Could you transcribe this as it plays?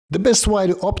The best way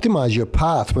to optimize your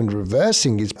path when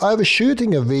reversing is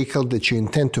overshooting a vehicle that you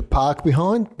intend to park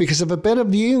behind because of a better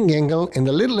viewing angle and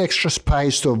a little extra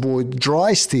space to avoid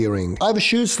dry steering.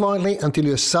 Overshoot slightly until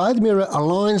your side mirror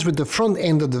aligns with the front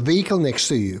end of the vehicle next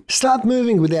to you. Start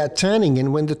moving without turning,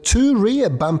 and when the two rear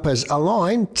bumpers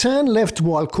align, turn left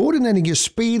while coordinating your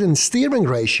speed and steering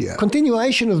ratio.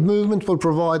 Continuation of movement will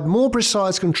provide more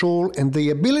precise control and the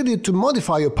ability to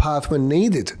modify your path when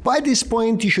needed. By this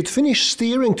point, you should finish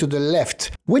steering to the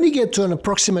left. When you get to an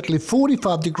approximately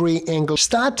 45-degree angle,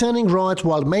 start turning right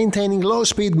while maintaining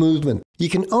low-speed movement. You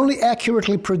can only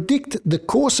accurately predict the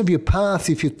course of your path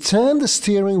if you turn the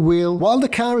steering wheel while the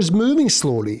car is moving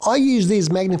slowly. I use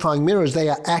these magnifying mirrors. They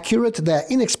are accurate, they are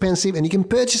inexpensive, and you can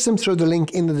purchase them through the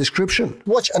link in the description.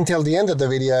 Watch until the end of the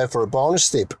video for a bonus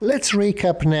tip. Let's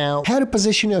recap now how to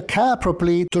position your car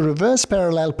properly to reverse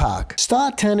parallel park.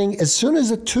 Start turning as soon as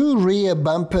the two rear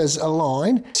bumpers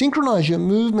align. Synchronize your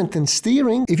movement and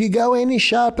steering. If you go any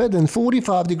sharper than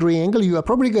 45-degree angle, you are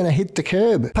probably going to hit the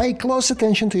curb. Pay close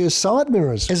attention to your side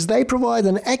mirrors as they provide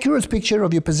an accurate picture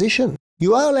of your position.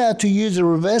 You are allowed to use a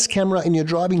reverse camera in your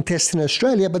driving test in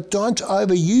Australia, but don't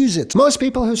overuse it. Most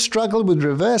people who struggle with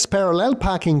reverse parallel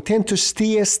parking tend to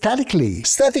steer statically.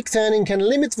 Static turning can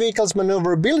limit vehicles'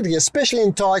 manoeuvrability, especially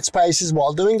in tight spaces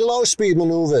while doing low-speed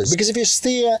maneuvers. Because if you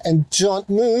steer and don't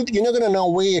move, you're not going to know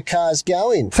where your car's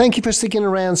going. Thank you for sticking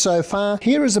around so far.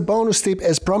 Here is a bonus tip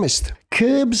as promised.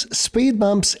 Curbs, speed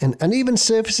bumps, and uneven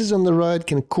surfaces on the road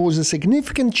can cause a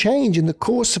significant change in the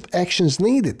course of actions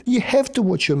needed. You have to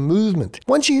watch your movement.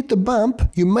 Once you hit the bump,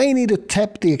 you may need to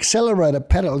tap the accelerator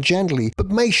pedal gently, but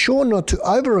make sure not to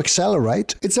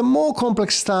over-accelerate. It's a more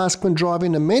complex task when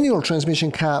driving a manual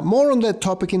transmission car. More on that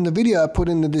topic in the video I put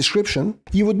in the description.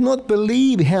 You would not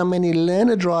believe how many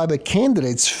learner driver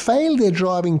candidates fail their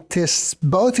driving tests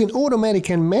both in automatic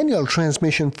and manual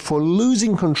transmission for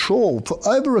losing control, for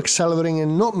over-accelerating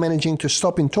and not managing to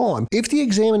stop in time. If the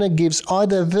examiner gives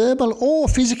either verbal or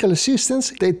physical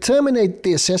assistance, they terminate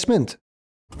the assessment.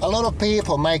 A lot of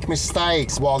people make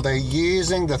mistakes while they're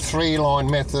using the three-line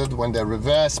method when they're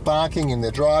reverse parking in their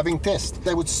driving test.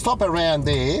 They would stop around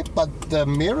there, but the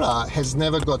mirror has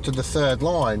never got to the third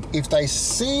line. If they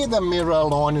see the mirror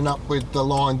lining up with the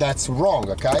line, that's wrong,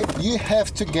 okay? You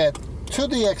have to get to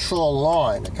the actual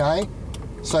line, okay?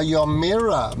 So your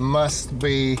mirror must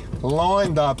be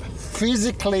lined up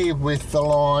physically with the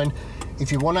line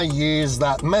if you want to use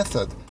that method.